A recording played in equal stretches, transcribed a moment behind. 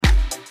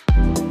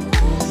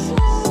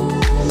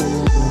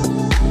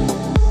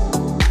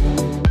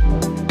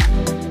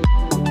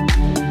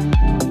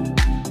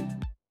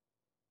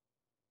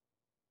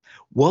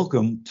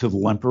Welcome to the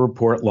Lemper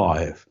Report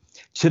Live.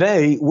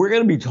 Today, we're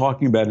going to be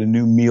talking about a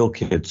new meal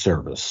kit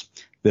service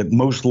that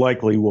most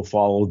likely will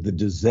follow the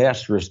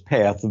disastrous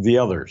path of the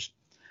others.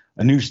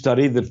 A new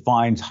study that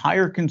finds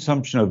higher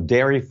consumption of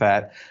dairy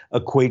fat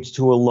equates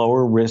to a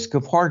lower risk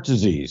of heart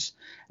disease,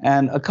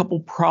 and a couple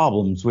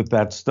problems with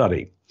that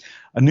study.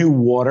 A new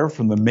water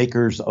from the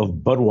makers of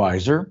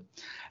Budweiser,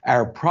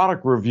 our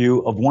product review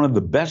of one of the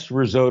best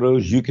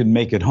risottos you can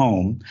make at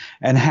home,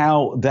 and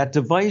how that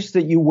device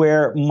that you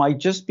wear might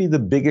just be the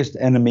biggest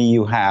enemy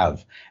you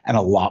have, and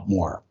a lot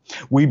more.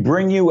 We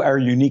bring you our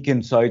unique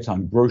insights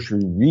on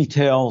grocery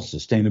retail,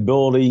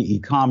 sustainability,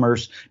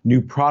 e-commerce, new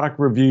product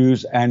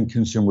reviews, and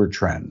consumer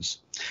trends.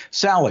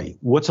 Sally,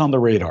 what's on the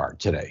radar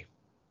today?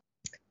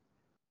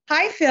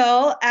 Hi,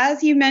 Phil.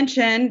 As you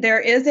mentioned, there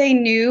is a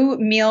new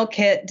meal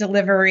kit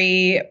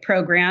delivery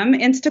program.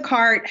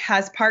 Instacart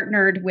has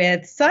partnered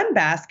with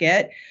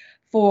Sunbasket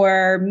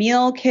for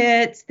meal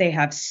kits. They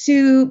have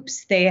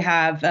soups. They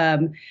have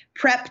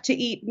prep to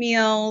eat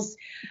meals,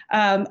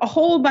 a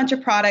whole bunch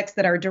of products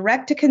that are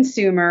direct to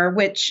consumer,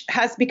 which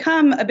has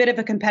become a bit of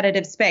a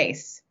competitive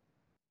space.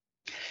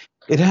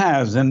 It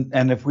has.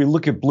 And if we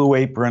look at Blue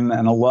Apron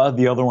and a lot of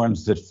the other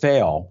ones that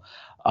fail,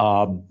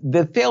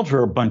 they failed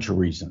for a bunch of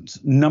reasons.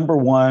 Number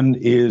one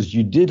is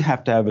you did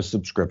have to have a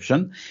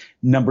subscription.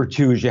 Number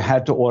two is you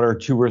had to order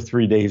 2 or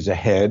 3 days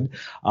ahead.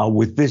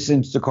 With this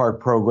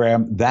Instacart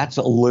program, that's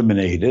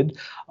eliminated.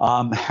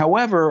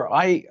 However,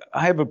 I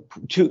have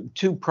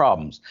two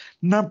problems.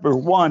 Number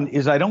one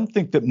is I don't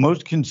think that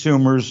most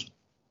consumers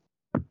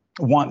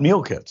want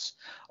meal kits.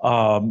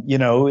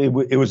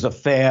 It was a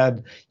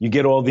fad. You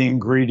get all the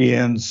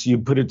ingredients, you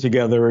put it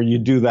together, you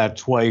do that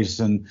twice,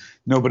 and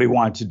nobody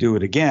wants to do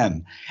it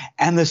again.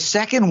 And the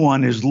second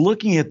one is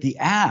looking at the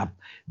app.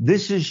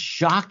 This is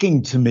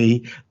shocking to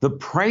me, the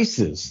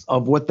prices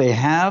of what they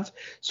have.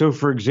 So,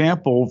 for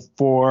example,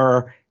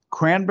 for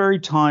cranberry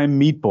thyme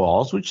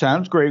meatballs, which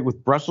sounds great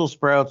with Brussels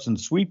sprouts and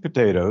sweet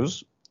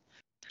potatoes,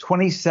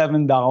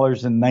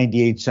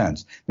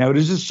 $27.98. Now, it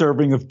is a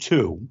serving of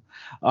two,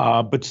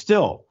 but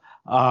still.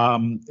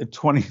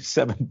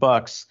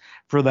 $27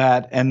 for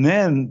that. And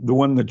then the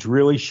one that's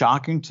really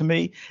shocking to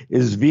me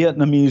is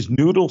Vietnamese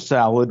noodle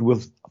salad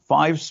with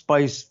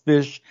 5-spice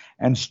fish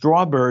and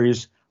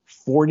strawberries,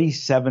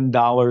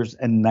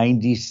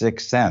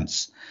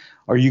 $47.96.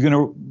 Are you going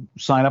to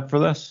sign up for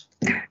this?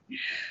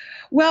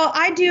 Well,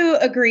 I do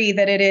agree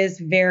that it is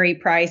very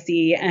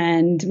pricey.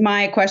 And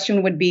my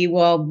question would be,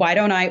 well, why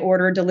don't I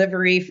order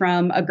delivery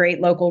from a great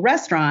local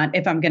restaurant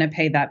if I'm going to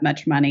pay that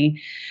much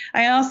money?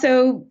 I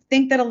also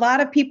think that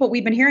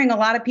we've been hearing a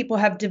lot of people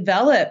have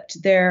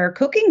developed their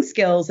cooking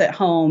skills at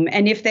home.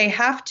 And if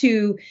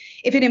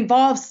it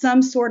involves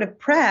some sort of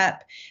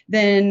prep,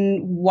 then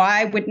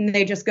why wouldn't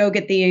they just go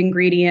get the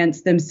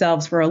ingredients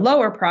themselves for a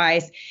lower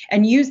price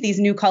and use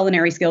these new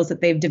culinary skills that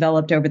they've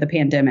developed over the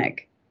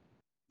pandemic?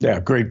 Yeah,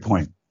 great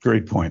point.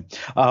 Great point.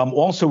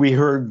 Also, we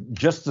heard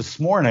just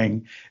this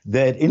morning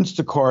that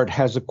Instacart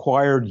has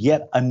acquired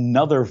yet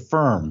another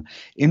firm.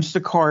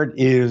 Instacart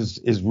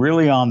is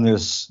really on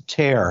this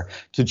tear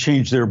to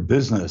change their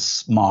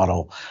business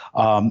model.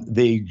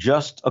 They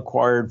just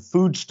acquired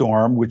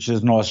FoodStorm, which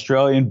is an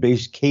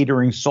Australian-based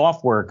catering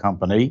software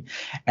company,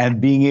 and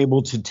being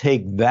able to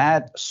take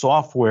that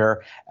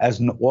software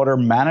as an order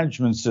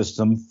management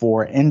system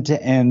for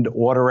end-to-end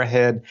order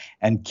ahead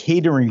and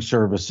catering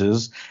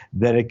services,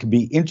 that it can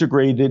be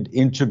integrated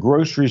into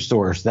grocery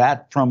stores.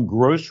 That from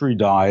Grocery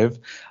Dive,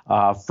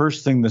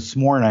 first thing this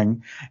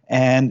morning.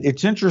 And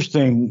it's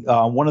interesting,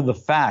 one of the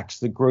facts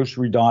that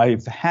Grocery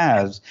Dive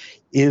has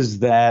is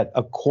that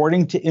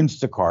according to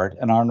Instacart,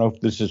 and I don't know if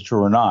this is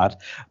true or not,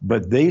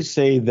 but they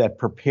say that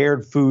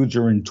prepared foods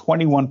are in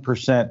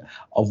 21%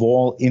 of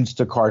all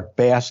Instacart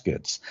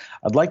baskets.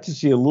 I'd like to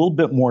see a little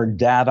bit more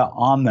data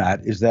on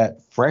that. Is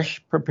that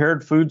fresh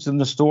prepared foods in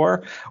the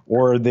store,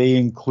 or are they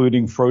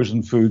including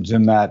frozen foods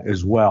in that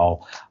as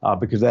well?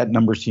 Because that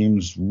number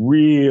seems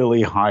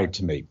really high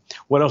to me.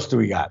 What else do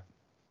we got?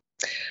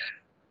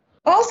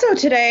 Also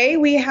today,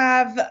 we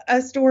have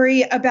a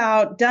story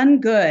about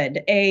Done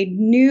Good, a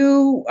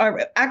new,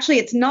 actually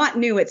it's not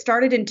new, it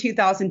started in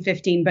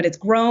 2015, but it's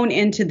grown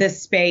into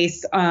this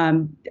space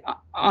on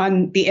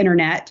the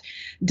internet,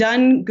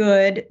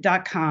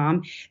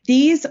 donegood.com.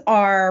 These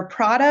are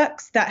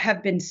products that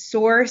have been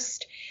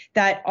sourced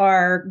that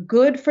are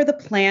good for the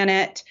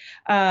planet.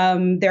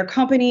 They're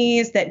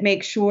companies that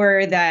make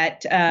sure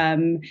that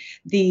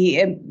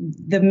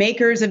the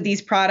makers of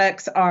these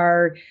products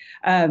are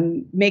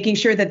making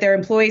sure that their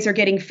employees are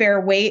getting fair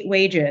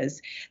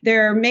wages.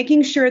 They're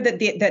making sure that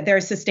that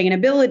there's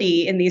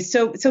sustainability in these.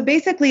 So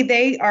basically,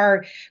 they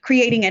are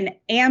creating an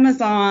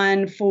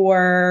Amazon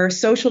for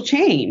social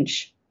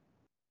change.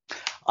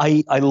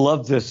 I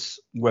love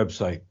this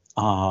website.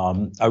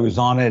 I was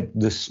on it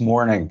this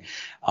morning,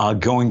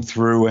 going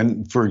through,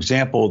 and for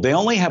example, they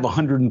only have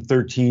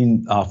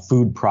 113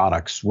 food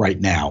products right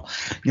now.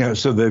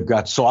 So they've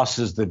got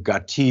sauces, they've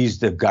got teas,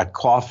 they've got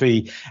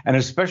coffee, and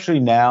especially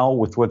now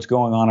with what's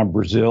going on in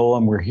Brazil,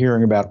 and we're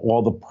hearing about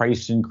all the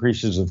price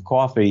increases of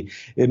coffee,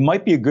 it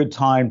might be a good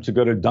time to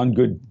go to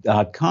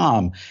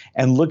donegood.com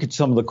and look at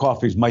some of the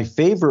coffees. My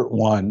favorite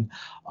one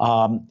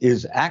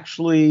is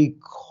actually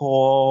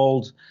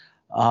called.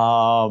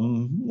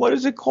 What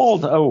is it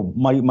called? Oh,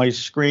 my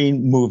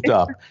screen moved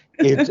up.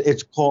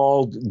 It's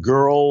called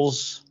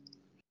Girls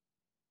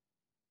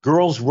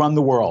Run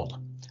the World.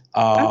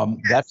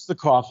 That's the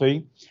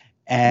coffee,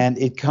 and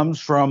it comes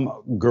from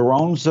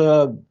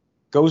Goronza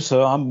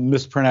Gosa. I'm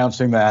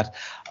mispronouncing that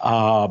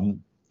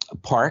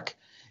park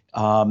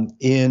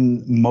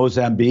in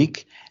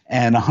Mozambique.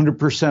 And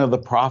 100% of the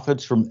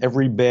profits from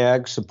every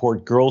bag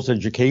support girls'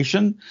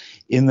 education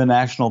in the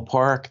national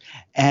park.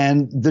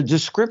 And the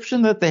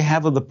description that they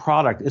have of the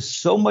product is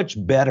so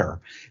much better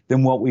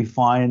than what we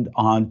find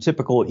on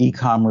typical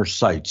e-commerce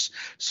sites.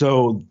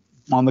 So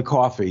on the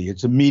coffee,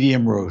 it's a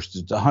medium roast.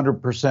 It's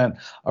 100%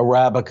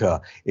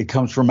 Arabica. It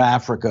comes from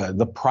Africa.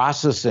 The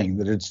processing,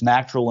 that it's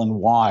natural and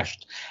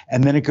washed.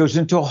 And then it goes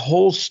into a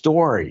whole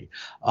story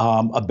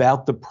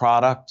about the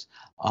product.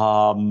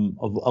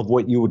 Of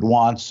what you would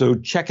want. So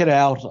check it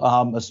out,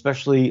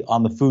 especially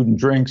on the food and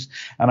drinks.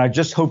 And I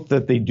just hope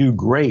that they do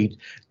great,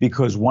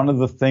 because one of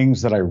the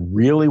things that I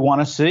really want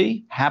to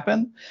see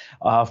happen,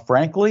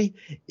 frankly,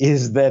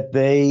 is that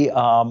they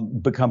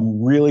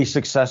become really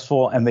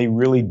successful and they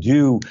really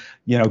do,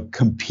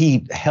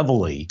 compete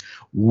heavily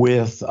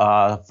with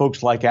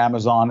folks like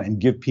Amazon and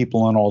give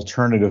people an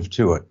alternative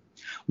to it.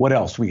 What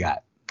else we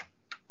got?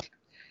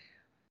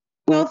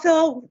 Well,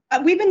 Phil,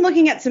 we've been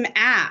looking at some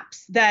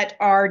apps that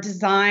are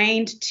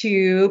designed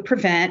to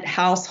prevent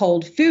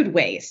household food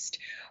waste,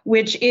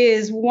 which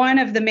is one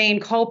of the main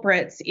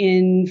culprits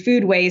in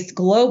food waste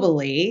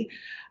globally.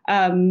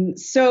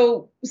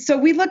 So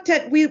we looked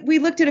at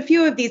a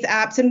few of these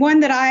apps, and one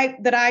that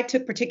I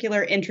took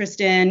particular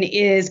interest in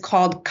is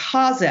called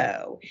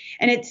Kazo,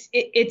 and it's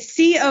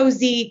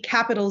COZ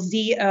capital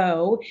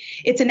ZO.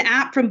 It's an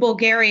app from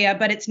Bulgaria,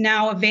 but it's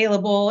now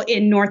available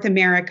in North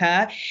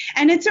America,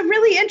 and it's a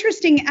really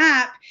interesting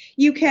app.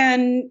 You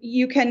can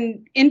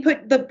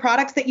input the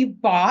products that you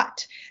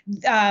bought.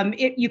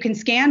 You can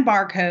scan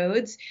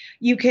barcodes.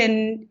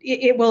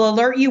 It will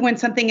alert you when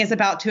something is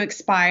about to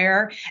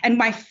expire. And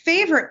my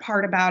favorite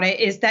part about it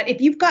is that if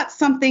you've got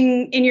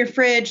something in your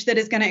fridge that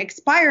is going to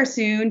expire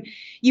soon,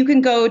 you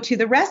can go to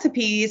the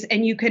recipes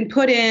and you can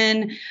put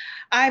in,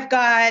 I've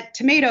got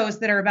tomatoes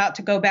that are about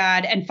to go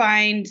bad, and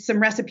find some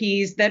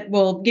recipes that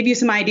will give you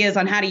some ideas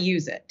on how to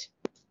use it.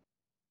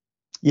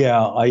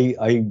 Yeah,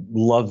 I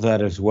love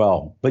that as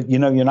well. But, you're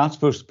not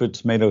supposed to put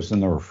tomatoes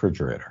in the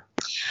refrigerator.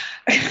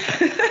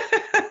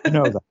 You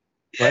know that,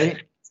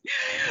 right?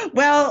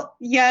 Well,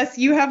 yes,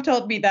 you have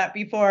told me that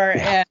before.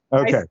 Yeah.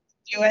 And okay. I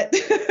do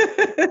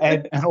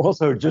it. and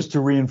also, just to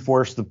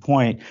reinforce the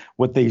point,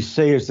 what they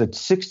say is that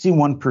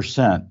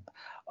 61%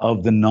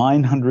 of the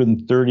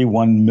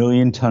 931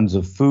 million tons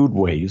of food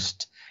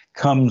waste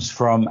comes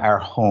from our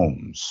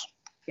homes.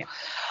 Yeah.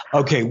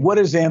 Okay, what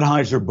is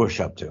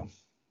Anheuser-Busch up to?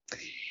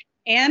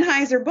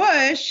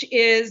 Anheuser-Busch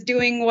is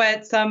doing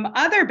what some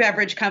other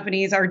beverage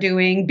companies are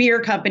doing, beer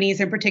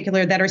companies in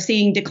particular, that are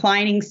seeing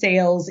declining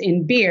sales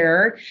in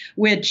beer,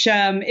 which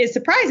is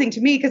surprising to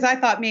me, because I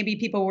thought maybe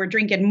people were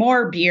drinking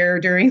more beer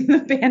during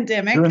the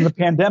pandemic. During the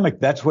pandemic,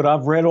 that's what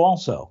I've read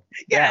also.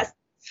 Yes.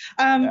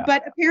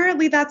 But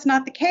apparently that's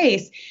not the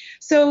case.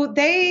 So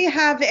they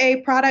have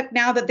a product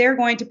now that they're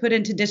going to put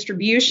into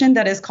distribution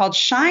that is called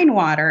Shine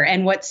Water.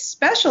 And what's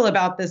special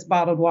about this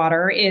bottled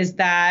water is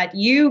that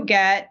you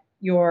get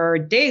your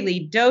daily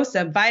dose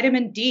of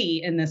vitamin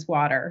D in this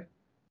water.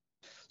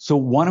 So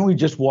why don't we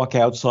just walk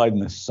outside in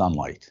the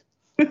sunlight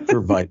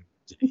for vitamin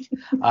D?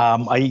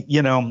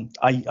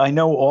 I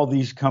know all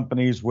these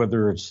companies,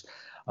 whether it's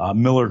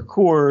Miller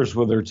Coors,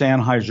 whether it's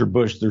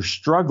Anheuser-Busch, they're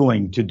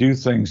struggling to do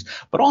things.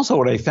 But also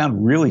what I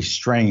found really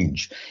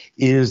strange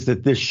is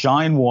that this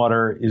Shine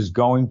Water is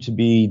going to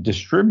be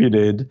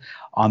distributed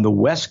on the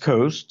West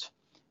Coast,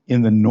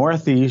 in the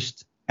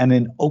Northeast, and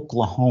in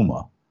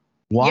Oklahoma.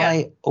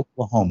 Why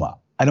Oklahoma?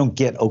 I don't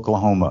get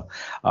Oklahoma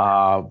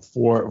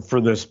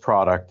for this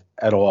product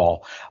at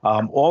all.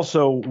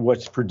 Also,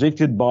 what's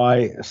predicted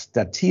by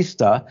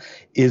Statista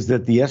is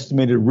that the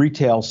estimated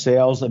retail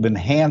sales of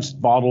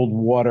enhanced bottled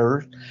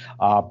water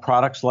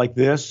products like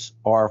this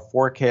are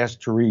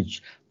forecast to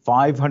reach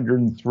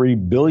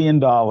 $503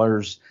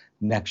 billion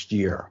next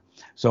year.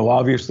 So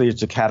obviously,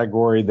 it's a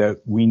category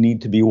that we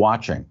need to be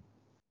watching.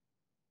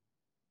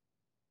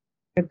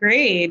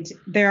 Agreed.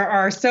 There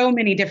are so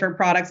many different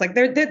products. Like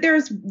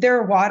there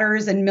are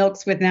waters and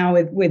milks with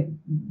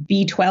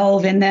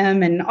B12 in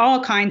them, and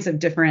all kinds of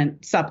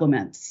different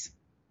supplements.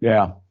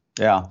 Yeah.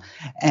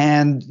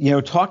 And,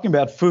 talking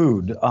about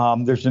food,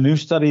 there's a new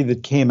study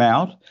that came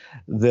out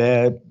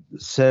that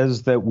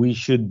says that we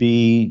should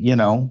be,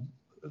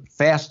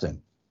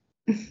 fasting.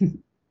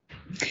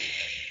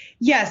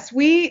 Yes,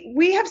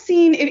 we have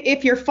seen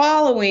if you're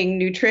following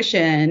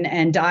nutrition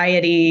and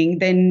dieting,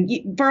 then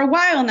for a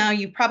while now,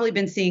 you've probably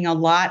been seeing a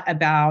lot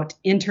about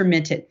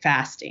intermittent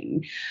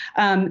fasting.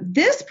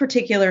 This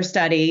particular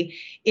study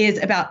is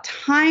about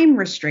time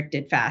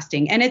restricted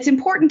fasting. And it's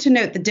important to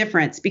note the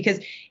difference because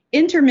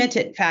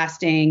intermittent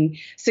fasting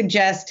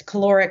suggests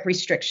caloric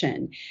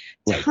restriction.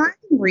 Right. Time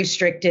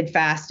restricted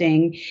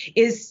fasting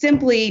is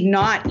simply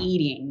not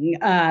eating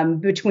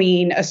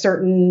between a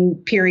certain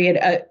period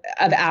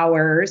of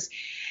hours.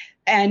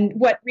 And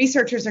what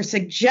researchers are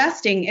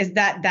suggesting is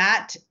that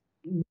that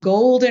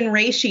golden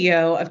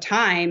ratio of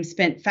time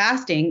spent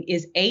fasting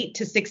is 8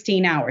 to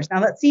 16 hours.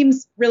 Now, that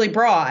seems really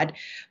broad,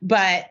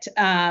 but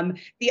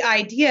the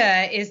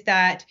idea is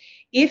that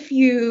if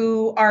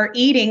you are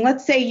eating,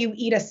 let's say you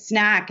eat a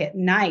snack at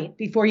night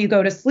before you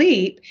go to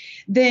sleep,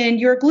 then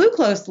your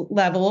glucose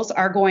levels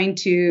are going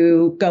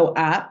to go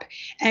up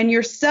and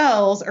your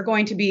cells are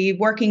going to be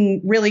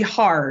working really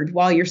hard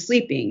while you're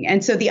sleeping.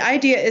 And so the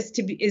idea is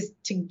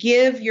to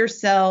give your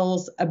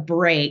cells a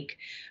break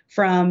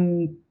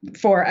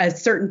for a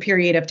certain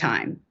period of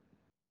time.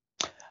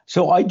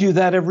 So I do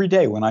that every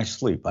day when I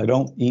sleep. I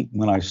don't eat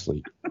when I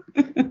sleep.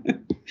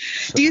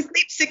 Do you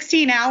sleep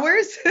 16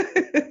 hours?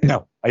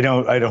 No, I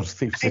don't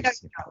sleep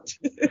 16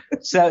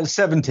 hours.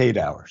 7 to 8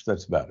 hours.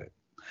 That's about it.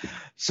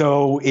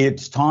 So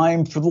it's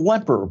time for the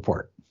Lemper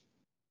Report.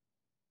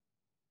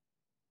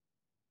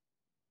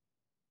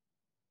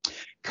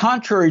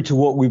 Contrary to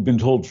what we've been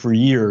told for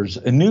years,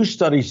 a new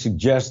study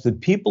suggests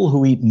that people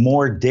who eat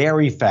more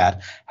dairy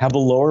fat have a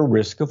lower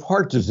risk of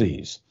heart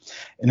disease.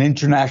 An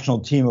international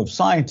team of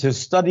scientists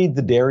studied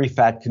the dairy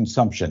fat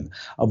consumption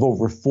of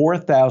over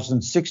 4,000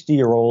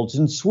 60-year-olds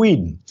in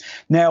Sweden.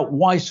 Now,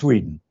 why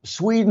Sweden?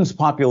 Sweden's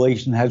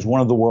population has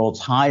one of the world's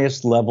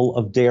highest level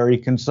of dairy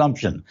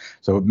consumption,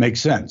 so it makes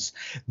sense.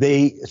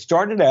 They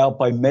started out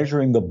by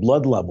measuring the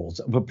blood levels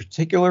of a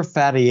particular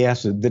fatty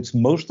acid that's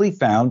mostly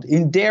found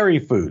in dairy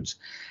foods.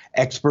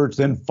 Experts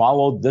then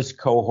followed this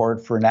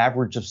cohort for an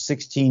average of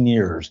 16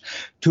 years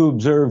to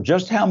observe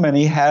just how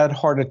many had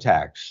heart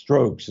attacks,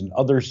 strokes, and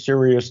other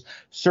serious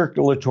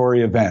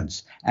circulatory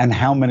events, and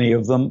how many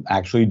of them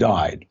actually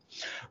died.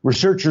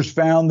 Researchers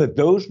found that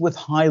those with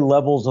high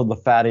levels of the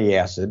fatty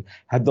acid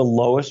had the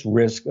lowest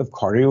risk of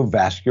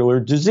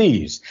cardiovascular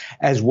disease,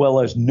 as well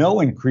as no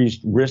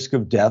increased risk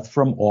of death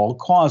from all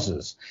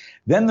causes.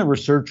 Then the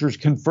researchers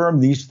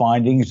confirmed these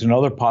findings in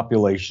other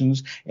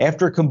populations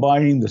after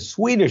combining the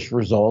Swedish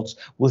results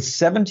with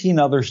 17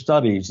 other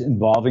studies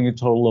involving a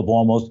total of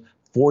almost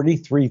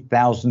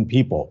 43,000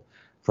 people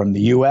from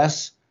the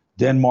US,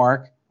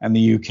 Denmark, and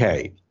the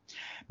UK.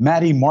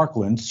 Maddie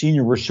Markland,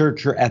 senior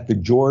researcher at the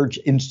George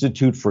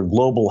Institute for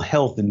Global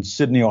Health in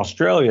Sydney,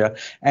 Australia,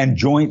 and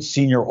joint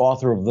senior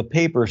author of the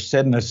paper,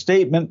 said in a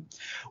statement,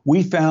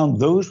 "We found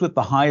those with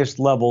the highest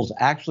levels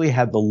actually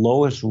had the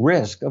lowest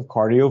risk of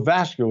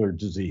cardiovascular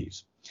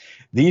disease."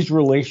 These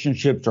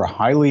relationships are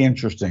highly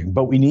interesting,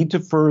 but we need to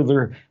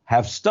further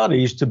have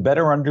studies to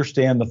better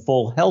understand the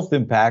full health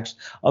impacts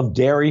of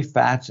dairy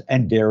fats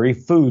and dairy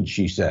foods,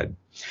 she said.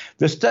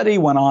 The study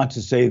went on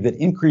to say that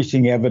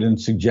increasing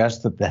evidence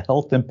suggests that the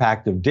health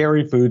impact of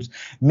dairy foods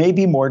may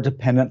be more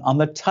dependent on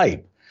the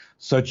type,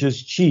 such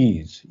as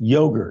cheese,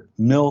 yogurt,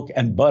 milk,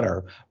 and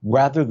butter,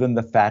 rather than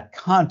the fat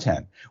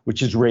content,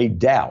 which has raised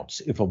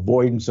doubts if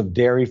avoidance of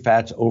dairy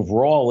fats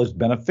overall is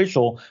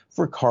beneficial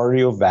for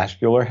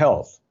cardiovascular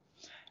health.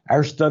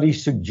 Our study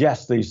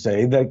suggests, they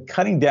say, that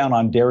cutting down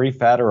on dairy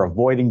fat or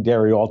avoiding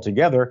dairy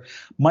altogether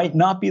might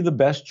not be the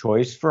best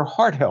choice for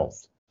heart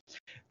health.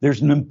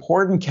 There's an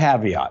important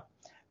caveat.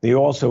 They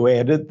also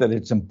added that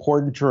it's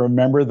important to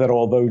remember that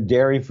although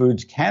dairy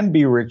foods can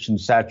be rich in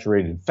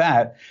saturated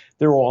fat,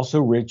 they're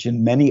also rich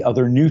in many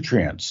other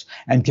nutrients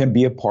and can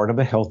be a part of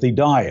a healthy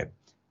diet.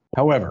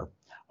 However,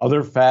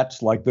 other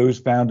fats like those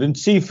found in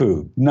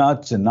seafood,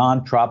 nuts, and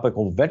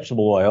non-tropical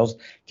vegetable oils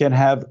can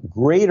have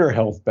greater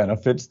health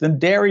benefits than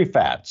dairy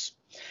fats.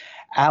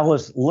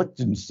 Alice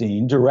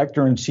Lichtenstein,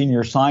 director and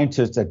senior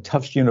scientist at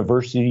Tufts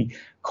University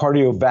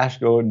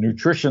Cardiovascular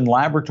Nutrition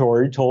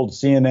Laboratory, told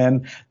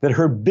CNN that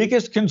her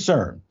biggest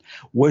concern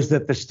was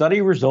that the study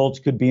results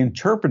could be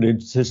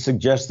interpreted to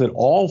suggest that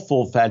all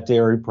full-fat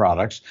dairy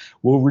products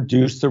will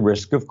reduce the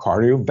risk of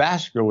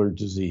cardiovascular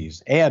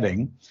disease,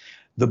 adding,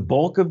 "The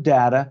bulk of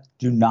data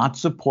do not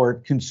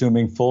support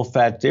consuming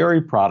full-fat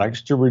dairy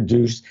products to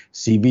reduce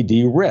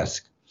CVD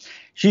risk."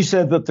 She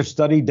said that the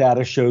study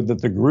data showed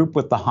that the group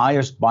with the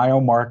highest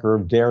biomarker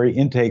of dairy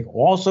intake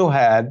also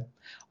had,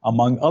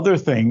 among other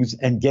things,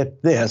 and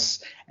get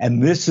this,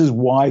 and this is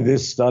why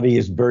this study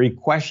is very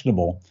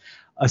questionable,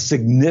 a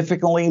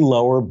significantly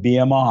lower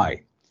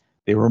BMI.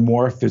 They were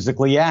more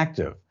physically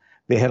active.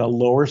 They had a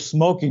lower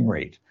smoking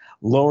rate,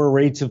 lower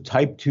rates of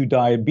type 2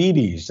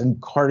 diabetes and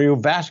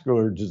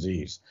cardiovascular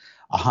disease,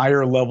 a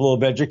higher level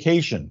of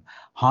education,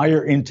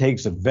 higher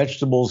intakes of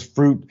vegetables,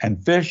 fruit,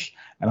 and fish,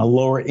 and a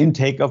lower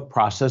intake of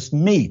processed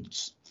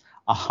meats,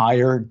 a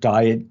higher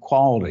diet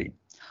quality.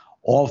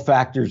 all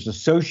factors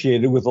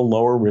associated with a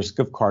lower risk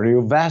of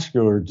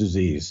cardiovascular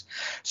disease.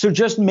 So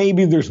just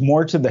maybe there's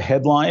more to the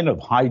headline of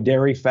high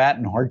dairy fat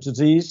and heart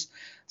disease.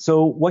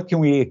 So what can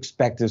we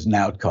expect as an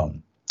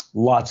outcome?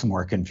 Lots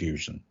more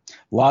confusion,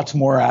 lots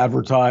more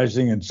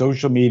advertising and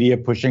social media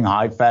pushing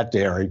high fat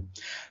dairy.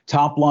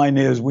 Top line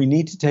is we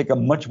need to take a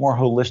much more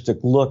holistic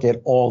look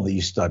at all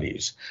these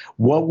studies.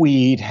 What we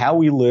eat, how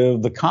we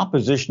live, the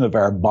composition of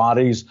our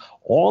bodies,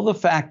 all the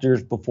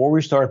factors before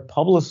we start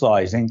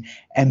publicizing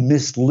and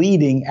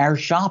misleading our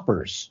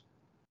shoppers.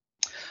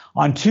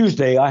 On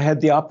Tuesday, I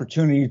had the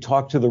opportunity to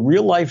talk to the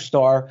real-life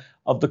star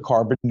of the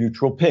Carbon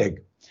Neutral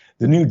Pig,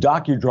 the new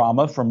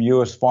docudrama from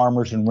U.S.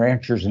 Farmers and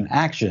Ranchers in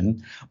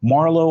Action,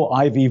 Marlo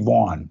Ivy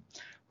Vaughn,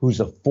 who's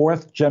a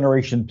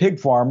fourth-generation pig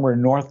farmer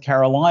in North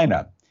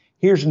Carolina.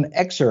 Here's an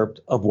excerpt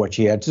of what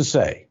she had to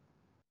say.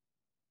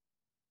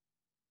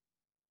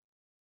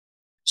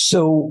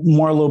 So,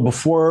 Marlo,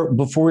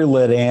 before we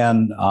let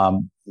Ann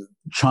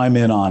chime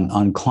in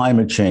on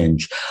climate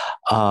change,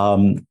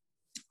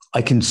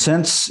 I can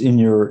sense in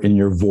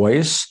your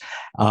voice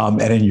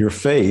and in your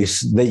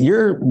face that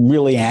you're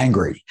really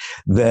angry,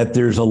 that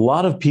there's a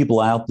lot of people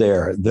out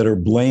there that are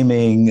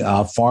blaming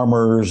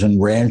farmers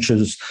and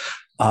ranchers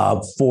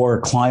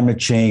for climate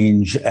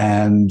change.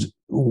 And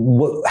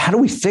how do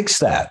we fix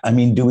that? I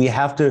mean, do we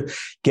have to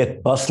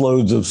get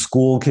busloads of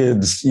school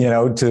kids,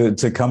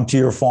 to come to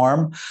your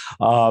farm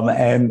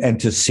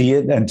and to see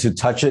it and to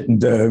touch it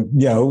and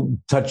to,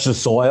 touch the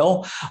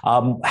soil?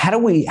 How do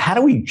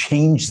we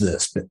change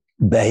this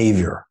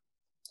behavior?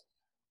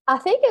 I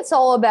think it's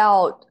all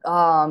about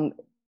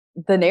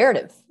the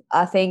narrative.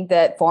 I think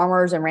that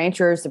farmers and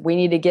ranchers, we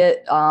need to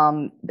get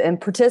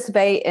and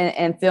participate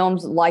in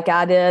films like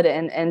I did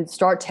and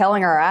start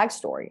telling our ag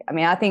story. I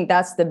mean, I think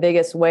that's the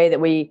biggest way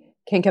that we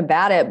can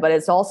combat it, but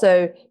it's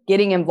also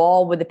getting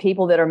involved with the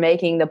people that are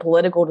making the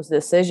political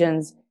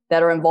decisions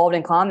that are involved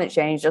in climate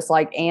change, just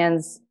like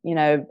Ann's,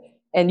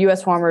 and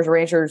U.S. Farmers and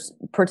Ranchers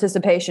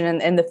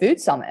participation in the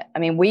food summit. I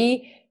mean,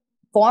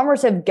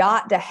 farmers have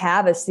got to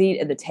have a seat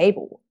at the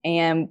table,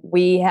 and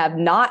we have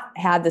not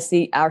had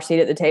our seat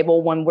at the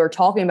table when we're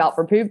talking about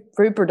for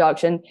food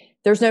production.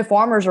 There's no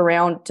farmers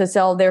around to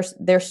sell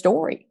their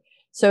story.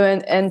 So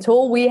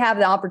until we have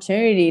the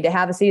opportunity to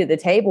have a seat at the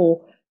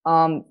table,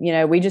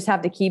 we just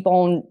have to keep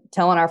on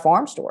telling our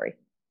farm story.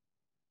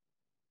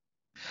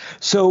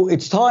 So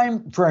it's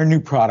time for our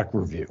new product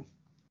review.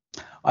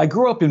 I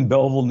grew up in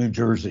Belleville, New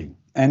Jersey.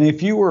 And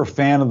if you were a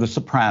fan of The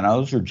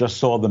Sopranos or just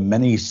saw the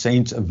Many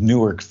Saints of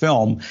Newark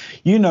film,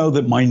 you know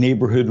that my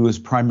neighborhood was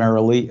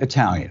primarily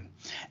Italian.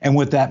 And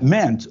what that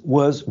meant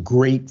was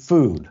great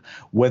food,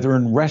 whether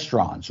in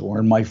restaurants or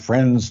in my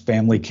friends'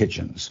 family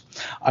kitchens.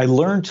 I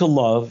learned to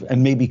love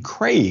and maybe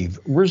crave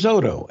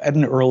risotto at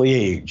an early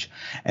age.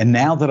 And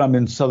now that I'm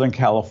in Southern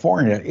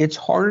California, it's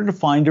harder to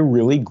find a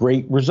really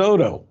great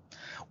risotto,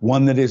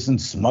 one that isn't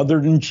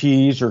smothered in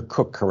cheese or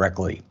cooked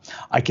correctly.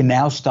 I can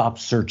now stop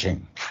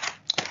searching.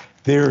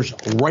 There's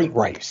Right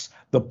Rice.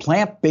 The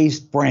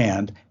plant-based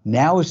brand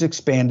now has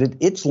expanded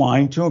its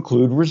line to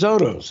include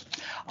risottos.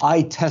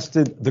 I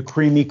tested the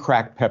creamy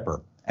cracked pepper,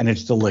 and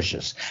it's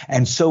delicious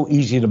and so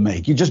easy to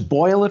make. You just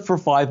boil it for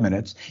 5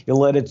 minutes. You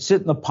let it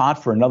sit in the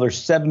pot for another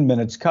 7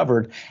 minutes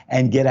covered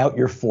and get out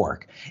your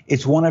fork.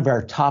 It's one of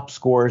our top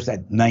scores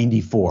at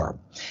 94.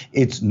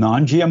 It's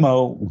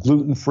non-GMO,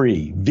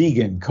 gluten-free,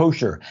 vegan,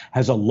 kosher,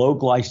 has a low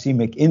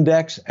glycemic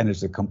index, and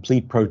is a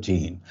complete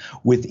protein,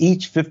 with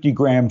each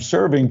 50-gram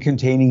serving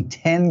containing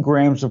 10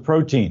 grams of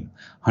protein,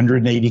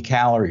 180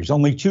 calories,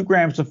 only 2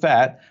 grams of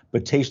fat,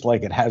 but tastes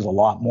like it has a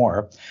lot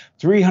more,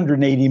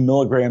 380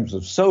 milligrams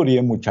of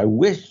sodium, which I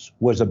wish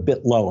was a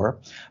bit lower,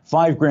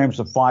 5 grams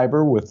of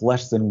fiber with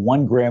less than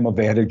 1 gram of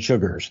added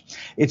sugars.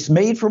 It's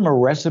made from a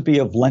recipe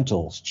of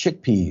lentils,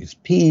 chickpeas,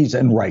 peas,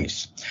 and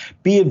rice.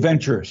 Be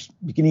adventurous.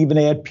 You can even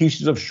add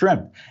pieces of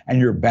shrimp, and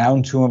you're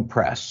bound to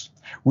impress.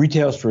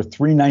 Retails for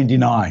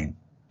 $3.99.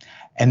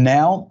 And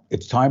now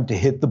it's time to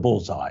hit the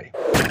bullseye.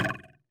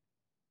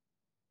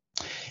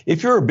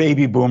 If you're a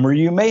baby boomer,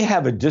 you may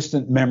have a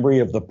distant memory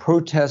of the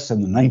protests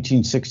in the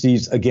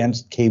 1960s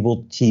against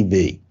cable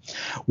TV.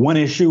 One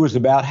issue was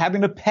about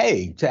having to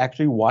pay to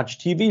actually watch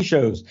TV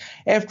shows.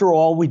 After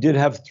all, we did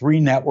have 3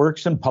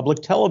 networks and public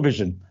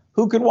television.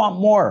 Who could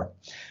want more?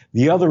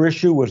 The other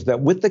issue was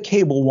that with the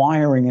cable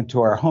wiring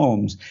into our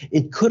homes,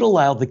 it could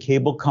allow the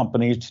cable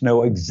companies to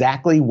know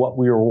exactly what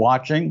we were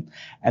watching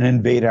and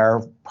invade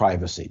our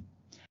privacy.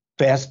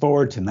 Fast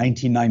forward to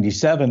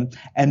 1997,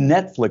 and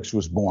Netflix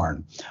was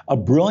born, a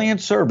brilliant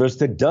service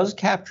that does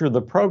capture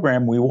the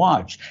program we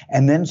watch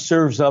and then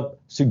serves up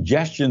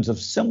suggestions of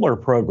similar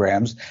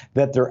programs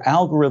that their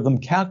algorithm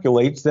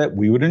calculates that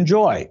we would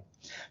enjoy.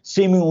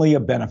 Seemingly a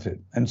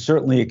benefit and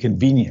certainly a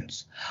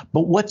convenience.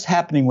 But what's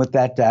happening with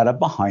that data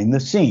behind the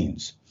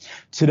scenes?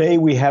 Today,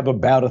 we have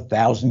about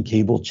 1,000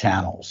 cable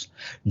channels.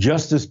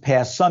 Just this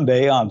past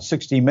Sunday on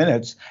 60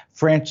 Minutes,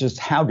 Frances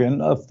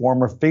Haugen, a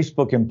former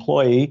Facebook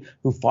employee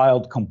who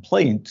filed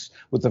complaints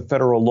with the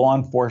federal law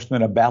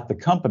enforcement about the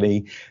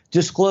company,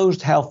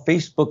 disclosed how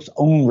Facebook's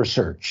own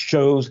research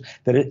shows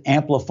that it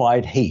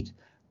amplified hate,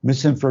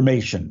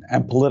 misinformation,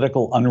 and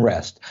political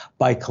unrest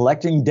by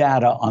collecting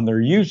data on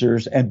their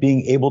users and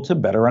being able to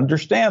better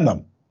understand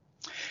them.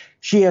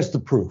 She has the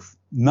proof.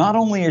 Not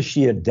only is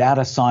she a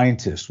data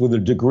scientist with a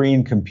degree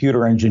in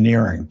computer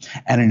engineering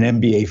and an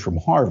MBA from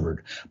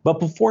Harvard, but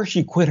before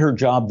she quit her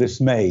job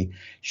this May,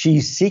 she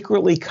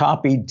secretly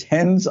copied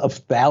tens of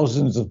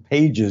thousands of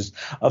pages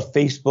of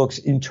Facebook's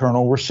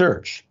internal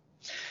research.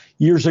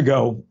 Years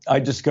ago, I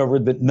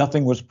discovered that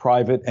nothing was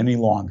private any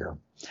longer.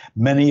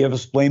 Many of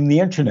us blame the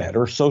internet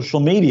or social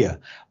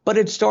media, but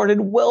it started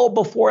well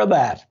before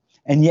that.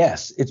 And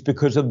yes, it's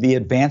because of the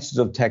advances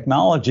of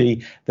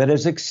technology that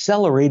has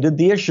accelerated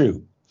the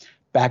issue.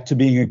 Back to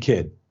being a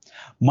kid.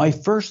 My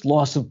first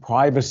loss of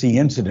privacy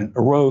incident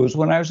arose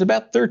when I was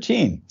about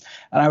 13,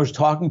 and I was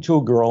talking to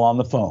a girl on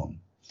the phone.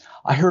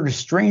 I heard a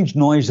strange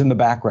noise in the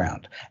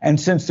background, and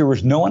since there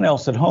was no one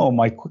else at home,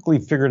 I quickly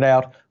figured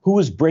out who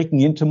was breaking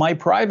into my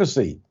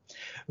privacy.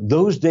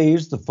 Those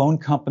days, the phone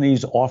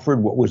companies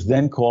offered what was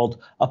then called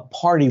a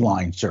party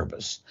line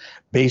service.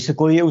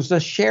 Basically, it was a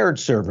shared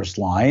service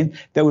line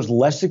that was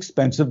less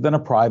expensive than a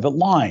private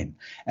line,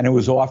 and it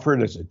was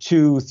offered as a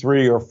 2,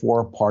 3, or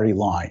 4 party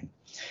line.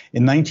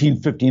 In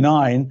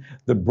 1959,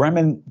 the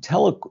Bremen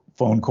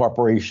Telephone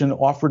Corporation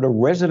offered a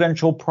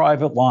residential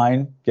private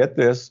line, get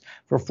this,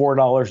 for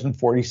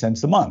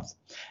 $4.40 a month,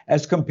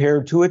 as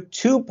compared to a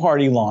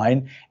 2-party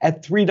line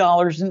at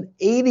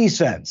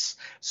 $3.80.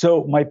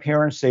 So my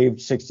parents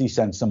saved 60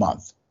 cents a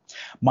month.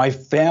 My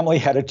family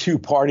had a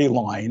 2-party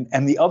line,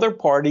 and the other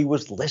party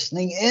was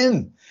listening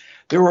in.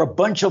 There were a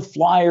bunch of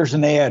flyers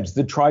and ads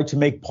that tried to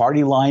make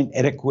party line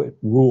etiquette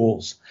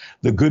rules.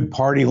 The good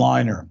party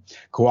liner.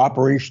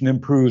 Cooperation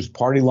improves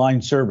party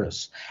line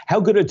service. How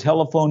good a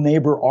telephone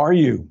neighbor are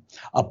you?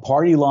 A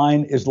party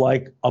line is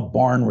like a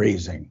barn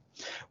raising.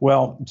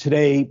 Well,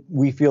 today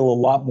we feel a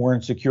lot more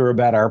insecure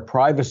about our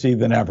privacy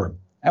than ever,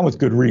 and with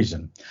good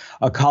reason.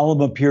 A column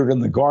appeared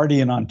in The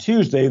Guardian on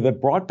Tuesday that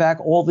brought back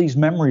all these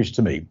memories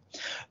to me.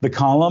 The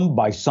column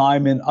by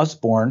Simon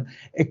Usborne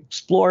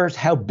explores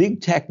how big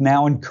tech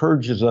now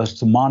encourages us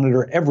to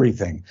monitor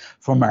everything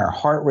from our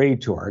heart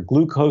rate to our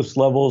glucose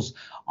levels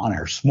on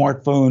our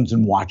smartphones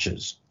and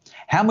watches.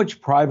 How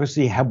much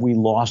privacy have we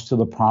lost to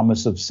the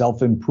promise of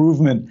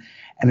self-improvement?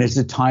 And is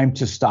it time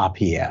to stop,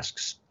 he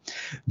asks.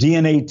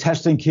 DNA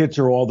testing kits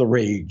are all the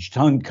rage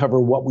to uncover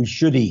what we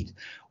should eat.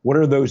 What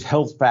are those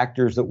health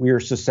factors that we are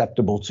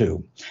susceptible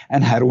to,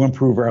 and how to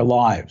improve our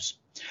lives?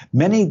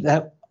 Many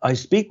that I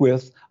speak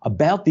with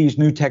about these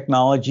new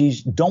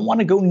technologies don't want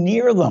to go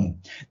near them.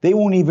 They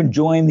won't even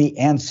join the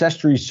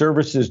ancestry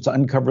services to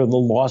uncover the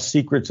lost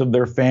secrets of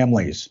their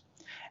families.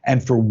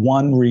 And for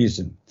one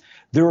reason,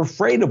 they're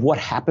afraid of what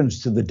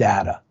happens to the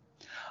data.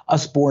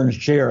 Usborne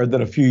shared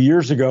that a few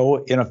years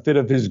ago, in a fit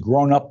of his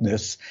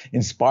grown-upness,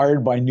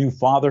 inspired by new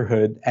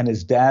fatherhood and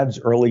his dad's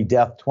early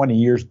death 20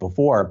 years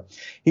before,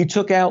 he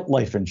took out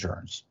life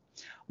insurance.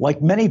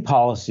 Like many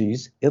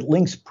policies, it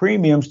links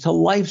premiums to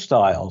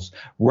lifestyles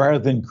rather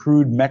than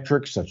crude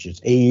metrics such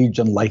as age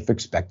and life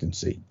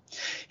expectancy.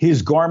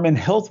 His Garmin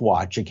Health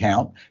Watch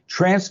account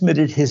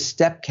transmitted his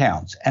step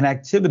counts and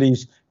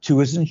activities to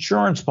his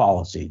insurance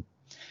policy.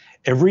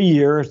 Every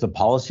year, as the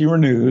policy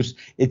renews,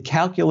 it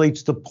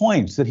calculates the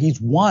points that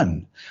he's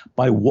won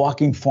by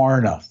walking far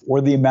enough or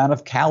the amount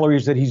of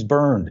calories that he's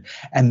burned,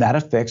 and that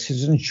affects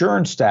his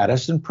insurance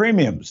status and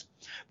premiums.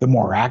 The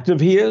more active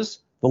he is,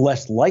 the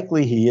less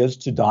likely he is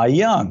to die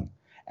young,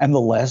 and the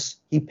less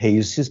he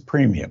pays his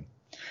premium.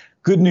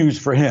 Good news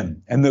for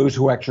him and those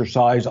who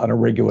exercise on a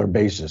regular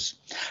basis.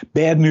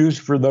 Bad news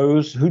for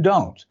those who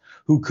don't,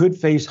 who could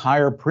face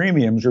higher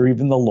premiums or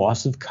even the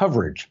loss of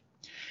coverage.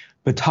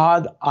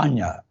 Batad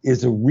Anya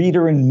is a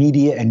reader in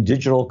media and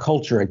digital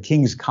culture at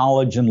King's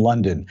College in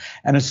London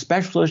and a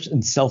specialist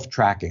in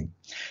self-tracking.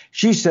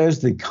 She says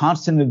the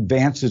constant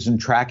advances in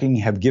tracking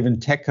have given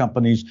tech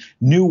companies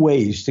new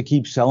ways to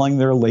keep selling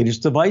their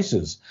latest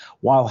devices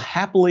while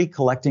happily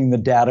collecting the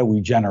data we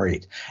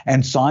generate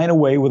and sign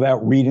away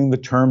without reading the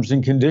terms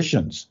and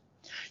conditions.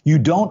 You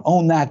don't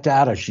own that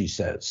data, she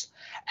says.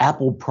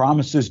 Apple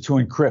promises to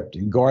encrypt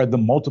and guard the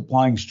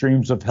multiplying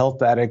streams of health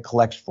data it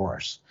collects for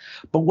us.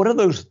 But what are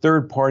those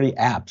third-party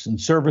apps and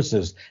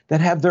services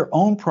that have their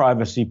own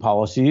privacy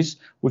policies,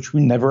 which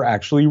we never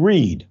actually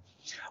read?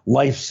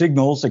 Life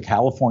Signals, a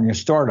California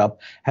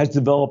startup, has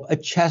developed a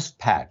chest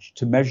patch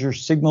to measure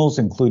signals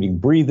including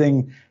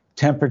breathing,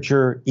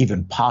 temperature,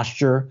 even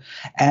posture,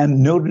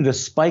 and noted a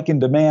spike in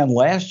demand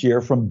last year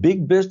from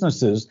big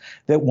businesses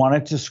that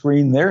wanted to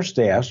screen their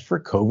staffs for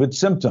COVID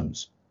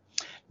symptoms.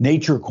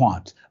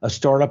 NatureQuant, a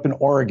startup in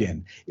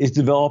Oregon, is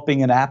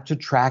developing an app to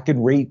track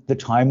and rate the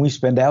time we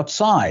spend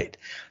outside.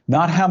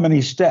 Not how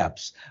many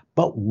steps,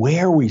 but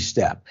where we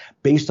step,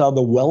 based on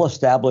the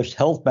well-established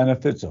health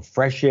benefits of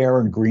fresh air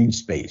and green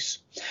space.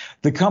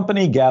 The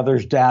company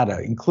gathers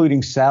data,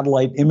 including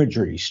satellite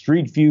imagery,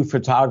 street view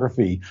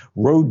photography,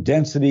 road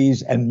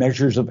densities, and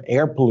measures of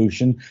air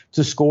pollution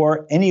to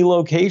score any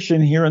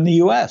location here in the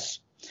U.S.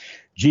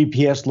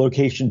 GPS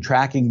location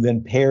tracking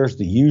then pairs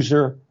the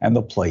user and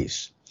the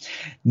place.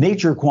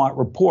 NatureQuant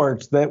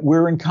reports that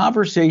we're in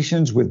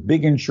conversations with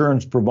big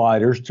insurance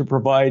providers to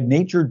provide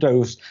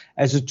NatureDose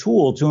as a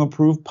tool to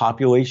improve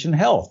population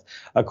health,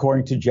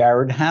 according to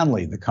Jared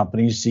Hanley, the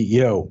company's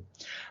CEO.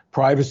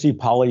 Privacy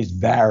policies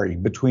vary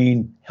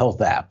between health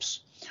apps.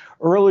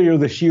 Earlier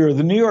this year,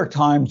 the New York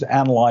Times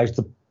analyzed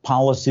the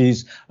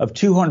policies of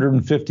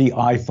 250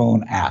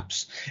 iPhone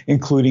apps,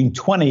 including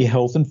 20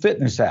 health and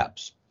fitness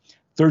apps.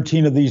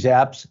 13 of these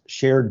apps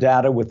share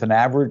data with an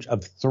average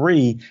of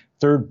 3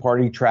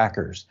 third-party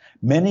trackers,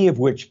 many of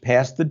which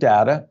pass the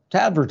data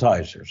to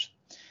advertisers.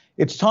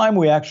 It's time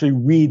we actually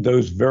read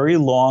those very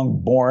long,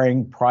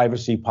 boring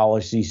privacy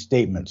policy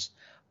statements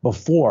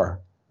before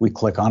we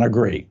click on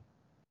agree.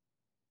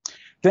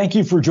 Thank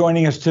you for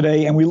joining us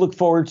today, and we look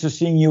forward to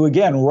seeing you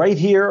again right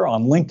here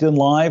on LinkedIn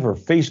Live or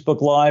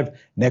Facebook Live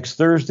next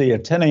Thursday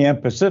at 10 a.m.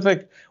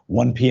 Pacific,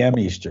 1 p.m.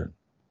 Eastern.